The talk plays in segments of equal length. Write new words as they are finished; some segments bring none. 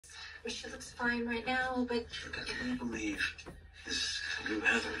She looks fine right now, but... Look, I really believe this new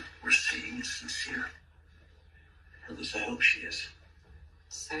Heather we're seeing is sincere. At least I hope she is.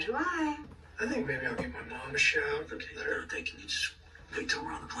 So do I. I think maybe I'll give my mom a shout. Okay, Dante, can you just wait till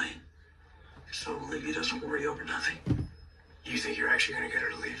we're on the plane? So Olivia doesn't worry over nothing. You think you're actually going to get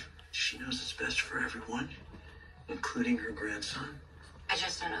her to leave? She knows it's best for everyone, including her grandson. I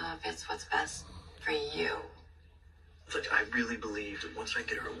just don't know if it's what's best for you. Look, I really believe that once I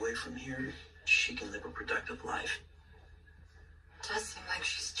get her away from here, she can live a productive life. It does seem like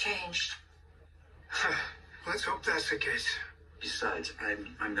she's changed. Let's hope that's the case. Besides,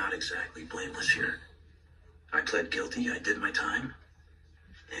 I'm not exactly blameless here. I pled guilty, I did my time.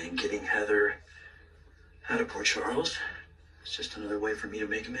 And getting Heather out of Port Charles is just another way for me to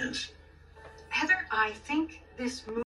make amends. Heather, I think this movie